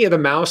think you're thinking of the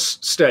mouse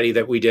study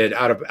that we did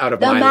out of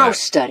the my mouse lab.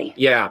 Study.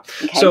 Yeah.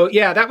 Okay. So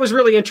yeah, that was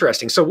really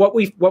interesting. So what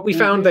we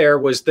found there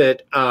was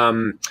that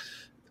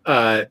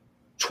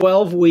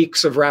 12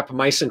 weeks of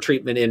rapamycin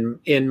treatment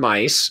in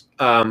mice.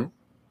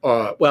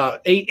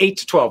 8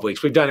 to 12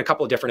 weeks, we've done a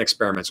couple of different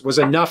experiments, was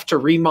enough to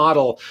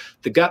remodel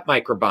the gut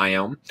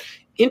microbiome.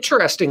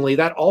 Interestingly,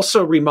 that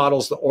also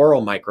remodels the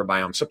oral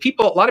microbiome. So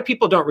a lot of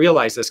people don't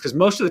realize this, because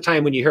most of the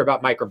time when you hear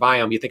about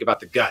microbiome, you think about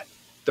the gut,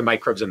 the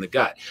microbes in the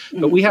gut.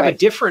 But we have a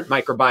different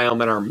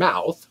microbiome in our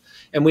mouth,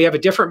 and we have a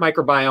different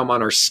microbiome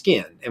on our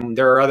skin. And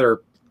there are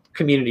other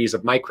communities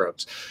of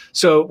microbes.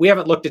 So we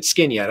haven't looked at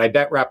skin yet. I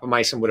bet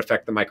rapamycin would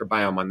affect the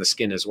microbiome on the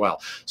skin as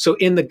well. So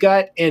in the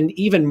gut, and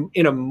even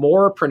in a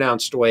more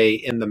pronounced way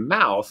in the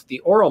mouth, the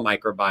oral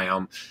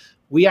microbiome,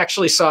 we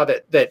actually saw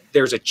that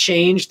there's a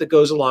change that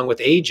goes along with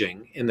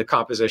aging in the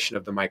composition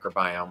of the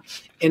microbiome.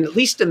 And at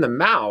least in the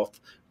mouth,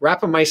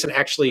 rapamycin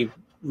actually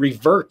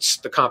reverts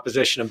the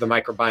composition of the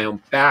microbiome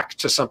back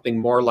to something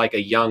more like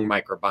a young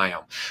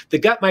microbiome. The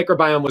gut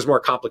microbiome was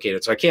more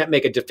complicated, so I can't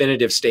make a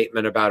definitive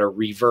statement about a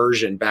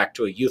reversion back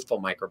to a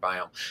youthful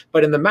microbiome.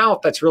 But in the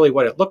mouth, that's really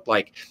what it looked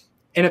like.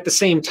 And at the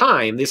same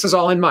time, this is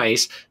all in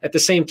mice, at the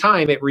same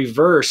time, it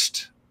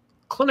reversed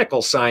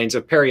clinical signs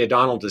of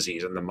periodontal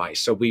disease in the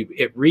mice. So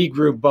it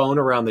regrew bone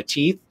around the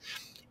teeth,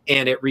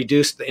 and it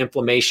reduced the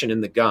inflammation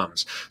in the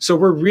gums. So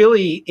we're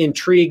really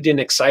intrigued and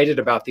excited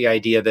about the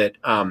idea that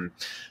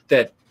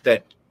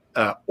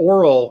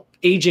oral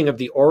aging of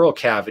the oral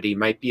cavity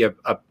might be a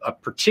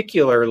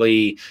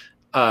particularly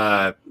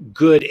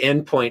good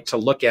endpoint to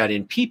look at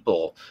in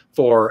people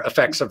for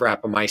effects of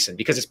rapamycin,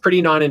 because it's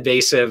pretty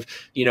non-invasive,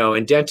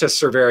 and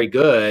dentists are very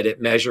good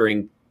at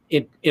measuring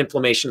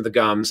inflammation of the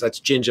gums, that's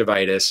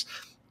gingivitis,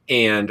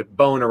 and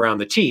bone around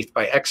the teeth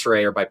by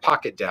x-ray or by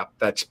pocket depth,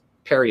 that's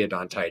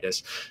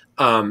periodontitis.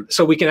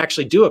 So we can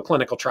actually do a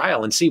clinical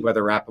trial and see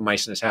whether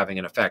rapamycin is having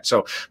an effect.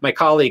 So my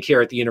colleague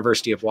here at the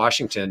University of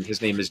Washington,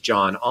 his name is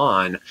John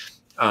Ahn,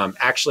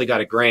 actually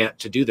got a grant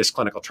to do this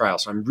clinical trial.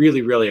 So I'm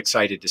really, really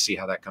excited to see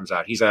how that comes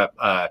out. He's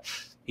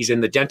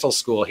in the dental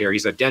school here.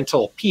 He's a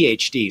dental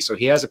PhD. So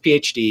he has a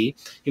PhD.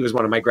 He was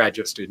one of my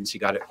graduate students. He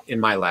got it in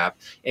my lab.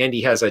 And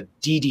he has a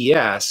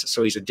DDS,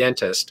 so he's a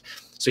dentist.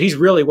 So he's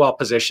really well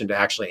positioned to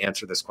actually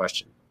answer this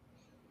question.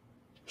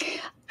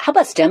 How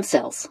about stem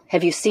cells?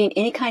 Have you seen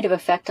any kind of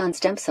effect on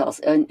stem cells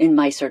in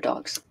mice or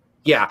dogs?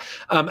 Yeah.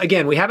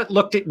 Again, we haven't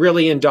looked at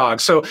really in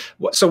dogs. So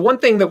one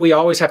thing that we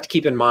always have to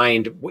keep in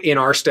mind in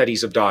our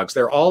studies of dogs,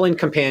 they're all in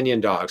companion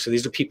dogs. So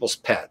these are people's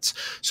pets.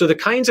 So the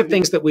kinds of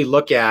things that we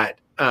look at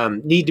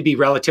need to be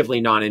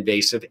relatively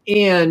non-invasive,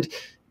 and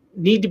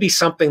need to be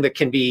something that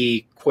can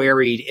be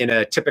queried in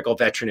a typical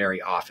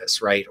veterinary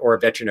office, right, or a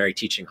veterinary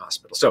teaching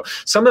hospital. So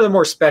some of the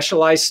more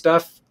specialized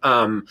stuff,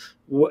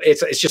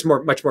 it's just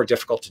much more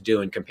difficult to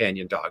do in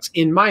companion dogs.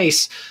 In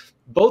mice,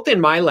 both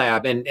in my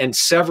lab and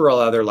several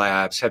other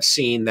labs have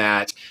seen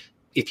that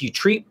if you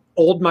treat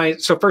old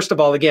mice, so first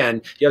of all,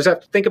 again, you always have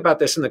to think about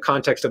this in the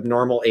context of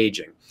normal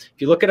aging. If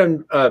you look at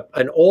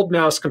an old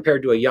mouse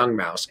compared to a young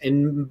mouse,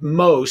 in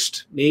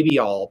most, maybe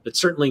all, but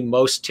certainly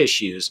most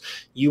tissues,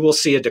 you will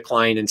see a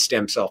decline in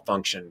stem cell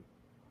function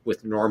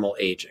with normal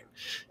aging.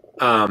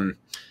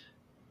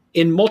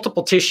 In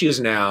multiple tissues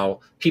now,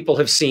 people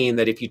have seen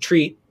that if you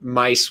treat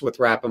mice with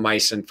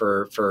rapamycin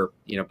for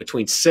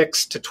between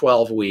 6 to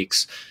 12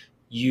 weeks,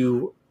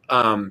 you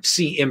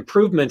see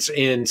improvements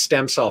in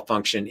stem cell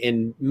function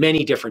in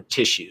many different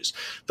tissues.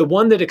 The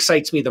one that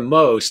excites me the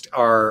most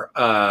are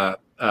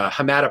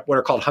what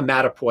are called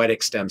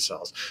hematopoietic stem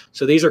cells.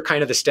 So these are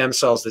kind of the stem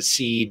cells that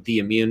seed the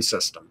immune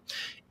system.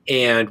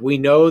 And we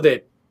know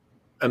that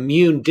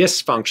immune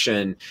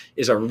dysfunction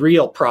is a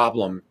real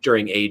problem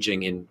during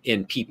aging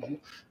in people.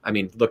 I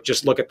mean, look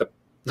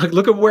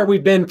at where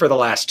we've been for the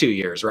last 2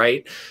 years,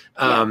 right?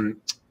 Yeah.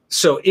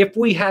 So if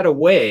we had a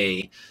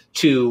way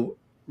to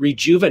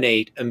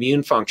rejuvenate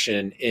immune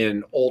function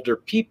in older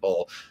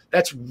people,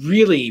 that's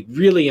really,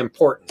 really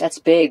important. That's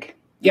big.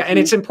 Yeah, and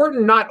it's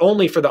important not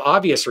only for the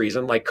obvious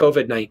reason, like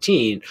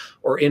COVID-19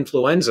 or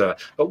influenza,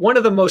 but one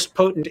of the most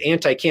potent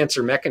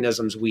anti-cancer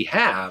mechanisms we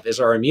have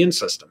is our immune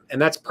system.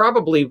 And that's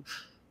probably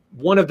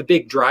one of the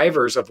big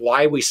drivers of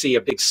why we see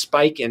a big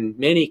spike in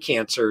many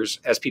cancers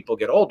as people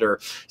get older.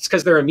 It's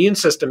because their immune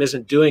system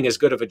isn't doing as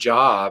good of a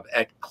job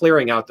at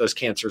clearing out those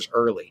cancers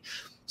early.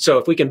 So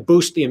if we can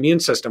boost the immune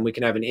system, we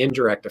can have an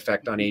indirect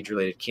effect on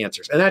age-related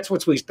cancers. And that's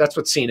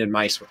what's seen in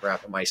mice with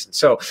rapamycin.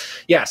 So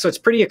yeah, so it's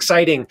pretty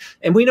exciting.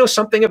 And we know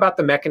something about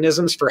the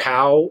mechanisms for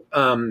how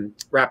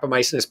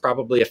rapamycin is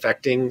probably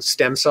affecting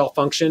stem cell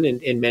function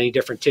in many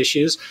different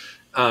tissues.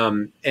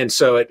 And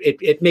so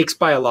it makes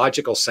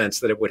biological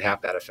sense that it would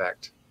have that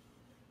effect.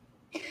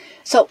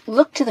 So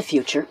look to the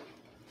future.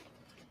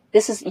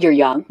 You're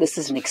young. This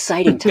is an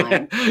exciting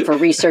time for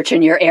research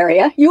in your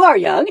area. You are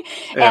young.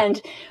 Yeah.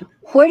 And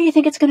where do you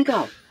think it's going to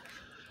go?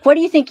 What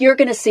do you think you're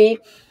going to see?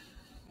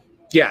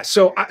 Yeah.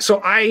 So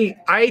I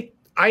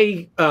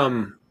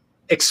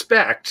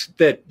expect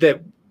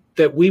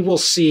that we will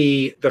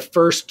see the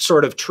first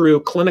sort of true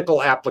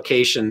clinical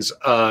applications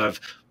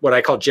of what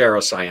I call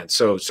geroscience.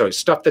 So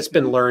stuff that's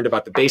been learned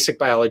about the basic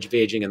biology of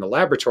aging in the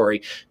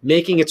laboratory,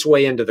 making its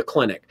way into the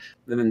clinic.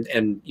 And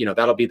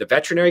that'll be the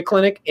veterinary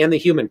clinic and the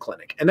human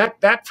clinic. And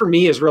that for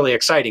me is really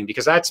exciting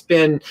because that's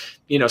been,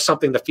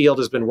 something the field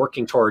has been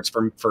working towards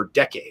for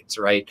decades,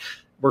 right?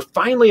 We're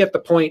finally at the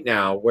point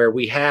now where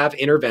we have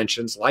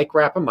interventions like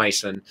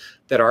rapamycin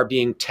that are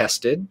being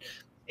tested.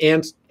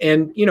 And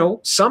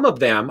some of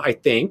them, I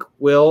think,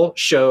 will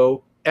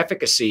show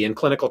efficacy in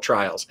clinical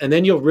trials. And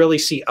then you'll really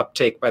see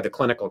uptake by the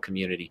clinical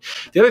community.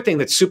 The other thing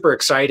that's super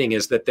exciting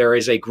is that there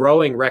is a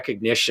growing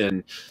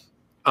recognition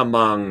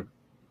among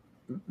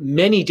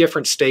many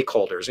different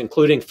stakeholders,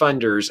 including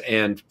funders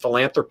and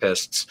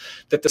philanthropists,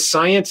 that the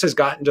science has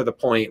gotten to the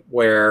point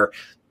where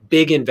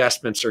big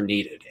investments are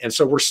needed. And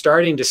so we're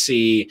starting to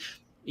see,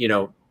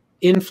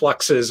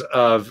 influxes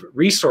of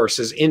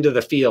resources into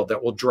the field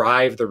that will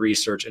drive the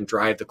research and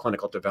drive the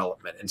clinical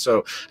development. And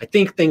so I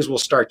think things will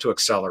start to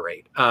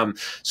accelerate.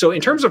 So in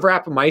terms of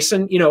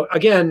rapamycin,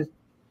 again,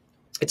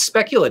 it's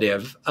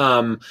speculative,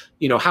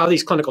 how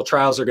these clinical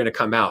trials are going to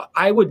come out.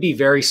 I would be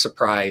very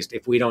surprised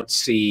if we don't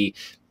see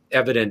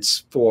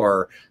evidence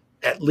for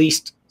at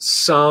least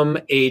some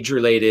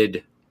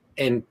age-related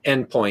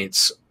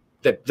endpoints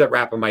that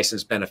rapamycin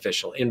is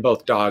beneficial in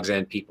both dogs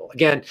and people.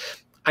 Again,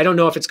 I don't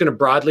know if it's going to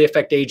broadly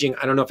affect aging.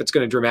 I don't know if it's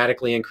going to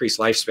dramatically increase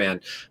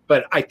lifespan,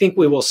 but I think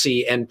we will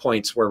see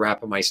endpoints where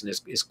rapamycin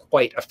is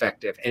quite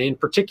effective. And in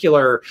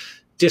particular,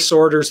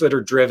 disorders that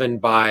are driven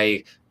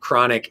by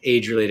chronic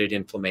age-related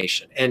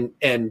inflammation. And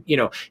in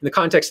the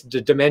context of the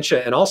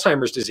dementia and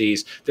Alzheimer's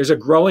disease, there's a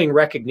growing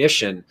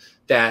recognition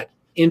that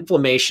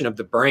inflammation of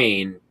the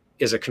brain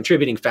is a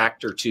contributing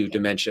factor to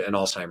dementia and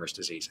Alzheimer's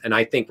disease. And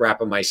I think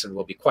rapamycin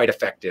will be quite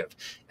effective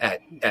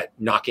at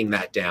knocking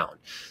that down.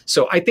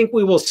 So I think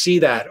we will see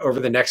that over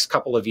the next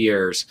couple of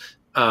years,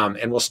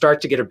 and we'll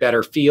start to get a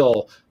better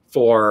feel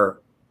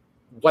for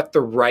what the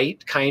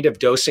right kind of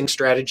dosing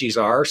strategies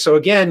are. So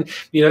again,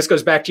 this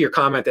goes back to your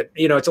comment that,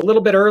 it's a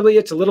little bit early,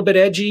 it's a little bit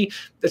edgy.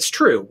 That's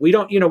true. We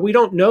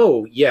don't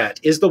know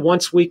yet. Is the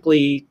once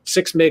weekly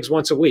 6 mg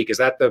once a week, is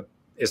that the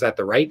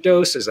right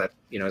dose? Is that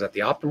the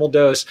optimal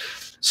dose?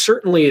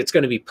 Certainly it's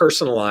going to be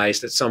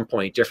personalized at some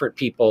point. Different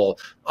people,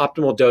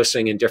 optimal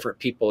dosing in different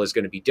people is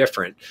going to be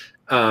different.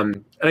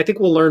 And I think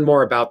we'll learn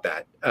more about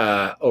that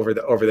over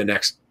the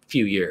next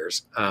few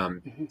years.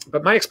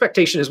 But my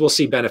expectation is we'll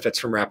see benefits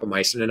from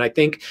rapamycin. And I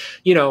think,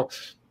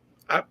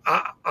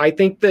 I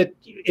think that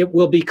it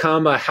will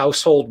become a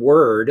household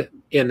word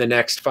in the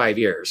next 5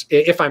 years,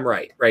 if I'm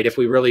right? If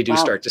we really do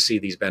start to see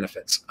these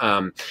benefits.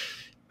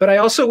 But I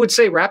also would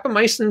say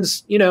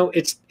rapamycin's,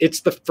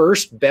 it's the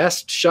first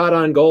best shot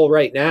on goal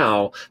right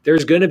now.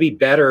 There's going to be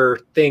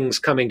better things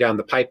coming down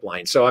the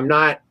pipeline. So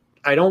I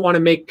don't want to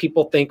make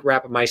people think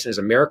rapamycin is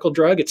a miracle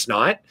drug. It's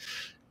not,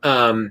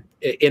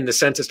 in the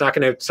sense it's not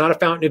a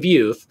fountain of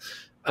youth.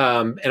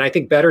 And I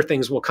think better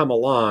things will come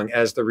along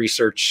as the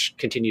research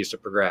continues to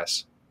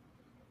progress.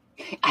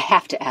 I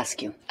have to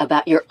ask you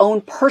about your own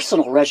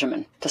personal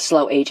regimen to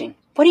slow aging.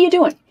 What are you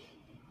doing?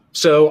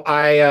 So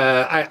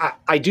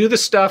I do the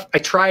stuff, I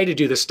try to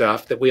do the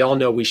stuff that we all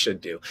know we should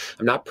do.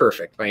 I'm not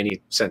perfect by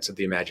any sense of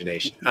the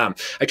imagination.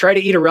 I try to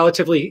eat a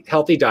relatively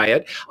healthy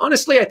diet.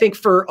 Honestly, I think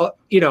for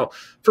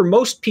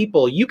most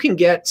people, you can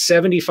get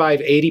 75,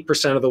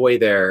 80% of the way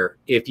there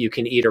if you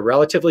can eat a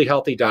relatively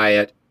healthy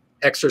diet,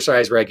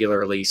 exercise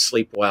regularly,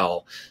 sleep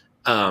well,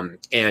 and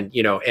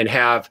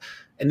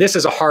this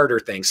is a harder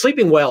thing.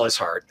 Sleeping well is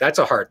hard. That's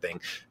a hard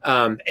thing.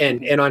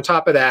 And on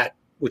top of that,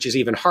 which is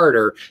even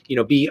harder,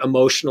 be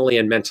emotionally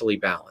and mentally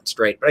balanced,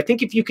 right? But I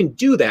think if you can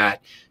do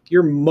that,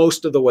 you're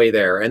most of the way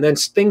there. And then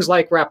things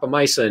like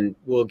rapamycin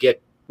will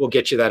get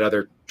you that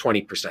other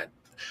 20%.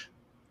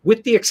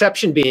 With the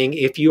exception being,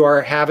 if you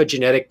have a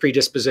genetic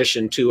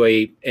predisposition to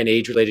an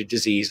age-related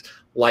disease,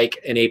 like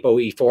an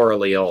ApoE4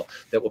 allele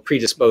that will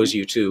predispose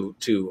you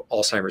to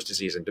Alzheimer's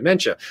disease and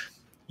dementia.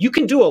 You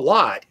can do a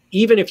lot,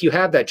 even if you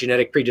have that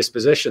genetic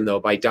predisposition, though,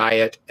 by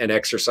diet and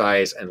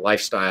exercise and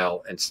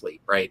lifestyle and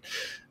sleep, right?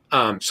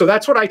 So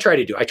that's what I try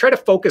to do. I try to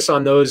focus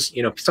on those,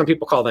 some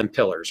people call them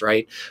pillars,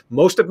 right?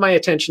 Most of my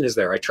attention is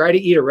there. I try to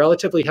eat a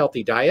relatively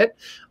healthy diet.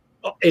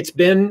 It's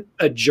been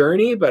a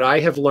journey, but I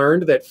have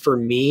learned that for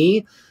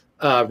me,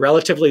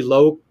 relatively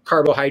low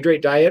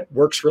carbohydrate diet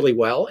works really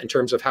well in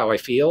terms of how I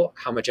feel,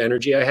 how much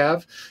energy I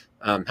have,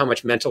 how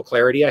much mental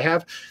clarity I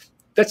have.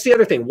 That's the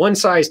other thing. One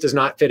size does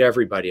not fit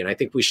everybody, and I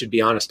think we should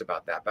be honest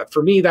about that. But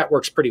for me, that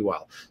works pretty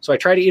well. So I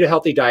try to eat a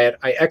healthy diet.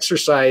 I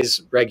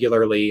exercise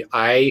regularly.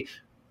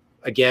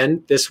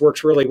 Again, this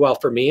works really well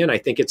for me, and I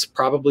think it's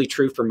probably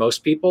true for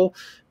most people.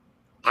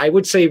 I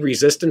would say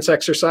resistance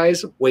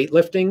exercise,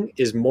 weightlifting,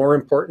 is more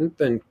important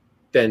than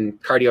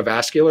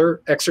cardiovascular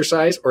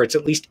exercise, or it's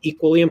at least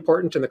equally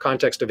important in the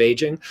context of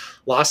aging.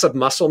 Loss of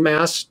muscle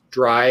mass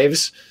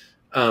drives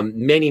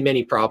many,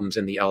 many problems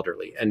in the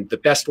elderly. And the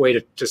best way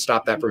to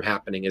stop that from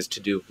happening is to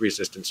do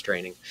resistance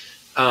training.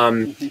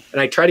 And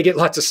I try to get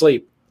lots of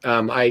sleep.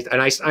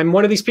 I'm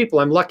one of these people.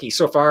 I'm lucky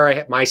so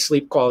far. My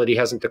sleep quality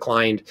hasn't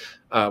declined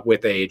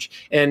with age,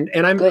 and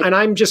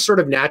I'm just sort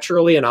of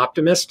naturally an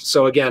optimist.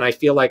 So again, I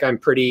feel like I'm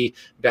pretty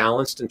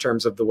balanced in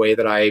terms of the way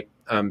that I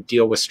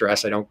deal with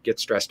stress. I don't get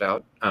stressed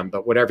out,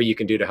 but whatever you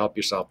can do to help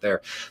yourself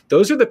there,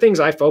 those are the things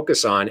I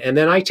focus on. And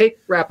then I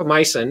take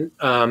rapamycin,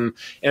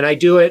 and I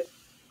do it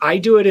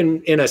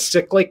in a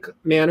cyclic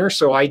manner.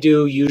 So I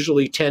do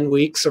usually 10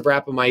 weeks of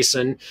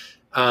rapamycin.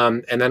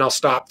 And then I'll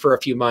stop for a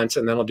few months,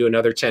 and then I'll do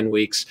another 10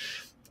 weeks.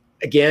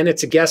 Again,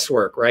 it's a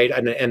guesswork, right?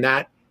 And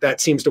that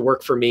seems to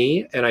work for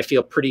me, and I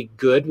feel pretty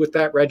good with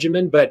that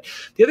regimen. But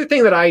the other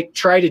thing that I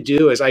try to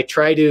do is I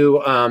try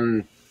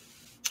to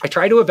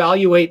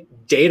evaluate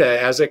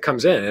data as it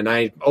comes in, and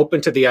I'm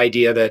open to the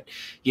idea that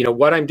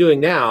what I'm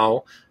doing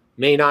now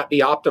may not be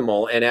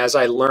optimal. And as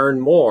I learn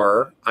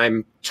more,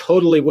 I'm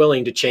totally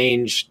willing to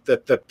change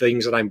the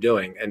things that I'm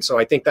doing. And so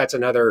I think that's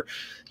another,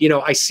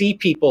 I see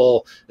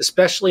people,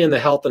 especially in the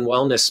health and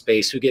wellness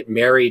space, who get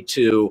married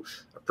to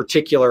a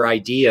particular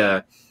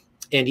idea.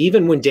 And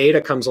even when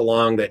data comes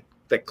along that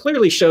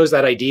clearly shows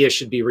that idea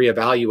should be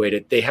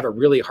reevaluated, they have a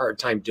really hard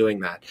time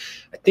doing that.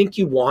 I think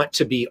you want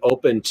to be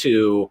open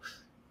to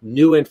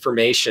new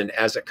information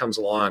as it comes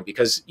along,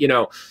 because,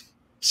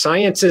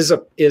 science is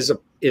a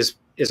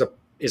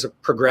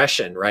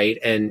progression, right?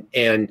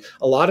 And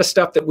a lot of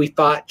stuff that we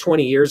thought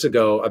 20 years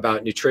ago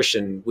about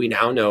nutrition, we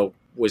now know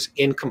was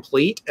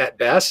incomplete at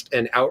best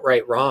and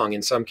outright wrong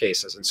in some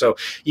cases. And so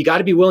you got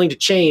to be willing to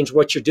change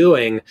what you're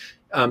doing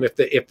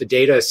if the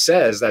data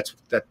says that's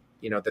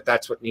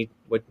what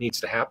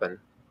needs to happen.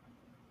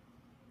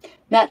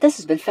 Matt, this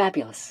has been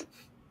fabulous.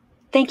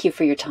 Thank you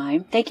for your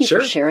time. Thank you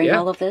for sharing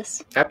all of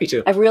this. Happy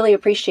to. I really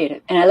appreciate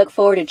it. And I look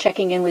forward to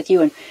checking in with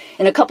you in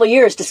a couple of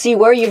years to see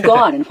where you've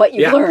gone and what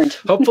you've learned.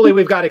 Hopefully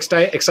we've got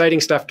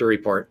exciting stuff to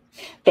report.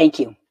 Thank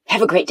you.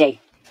 Have a great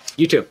day.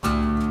 You too.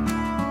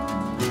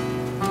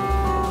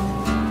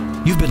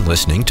 You've been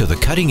listening to the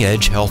Cutting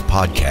Edge Health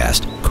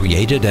Podcast,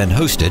 created and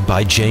hosted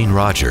by Jane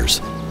Rogers.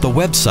 The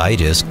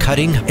website is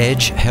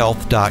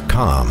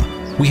cuttingedgehealth.com.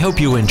 We hope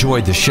you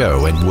enjoyed the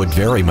show and would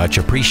very much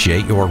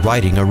appreciate your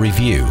writing a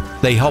review.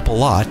 They help a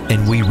lot,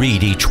 and we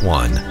read each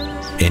one.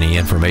 Any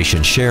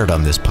information shared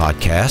on this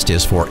podcast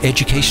is for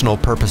educational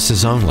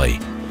purposes only.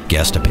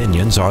 Guest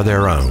opinions are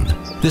their own.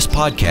 This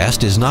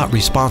podcast is not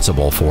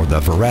responsible for the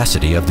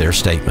veracity of their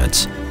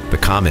statements. The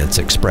comments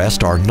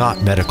expressed are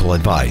not medical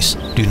advice.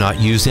 Do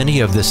not use any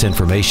of this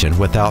information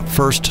without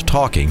first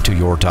talking to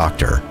your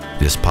doctor.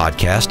 This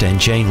podcast and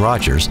Jane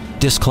Rogers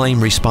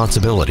disclaim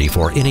responsibility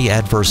for any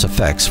adverse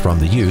effects from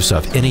the use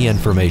of any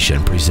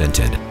information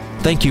presented.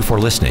 Thank you for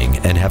listening,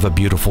 and have a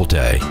beautiful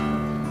day.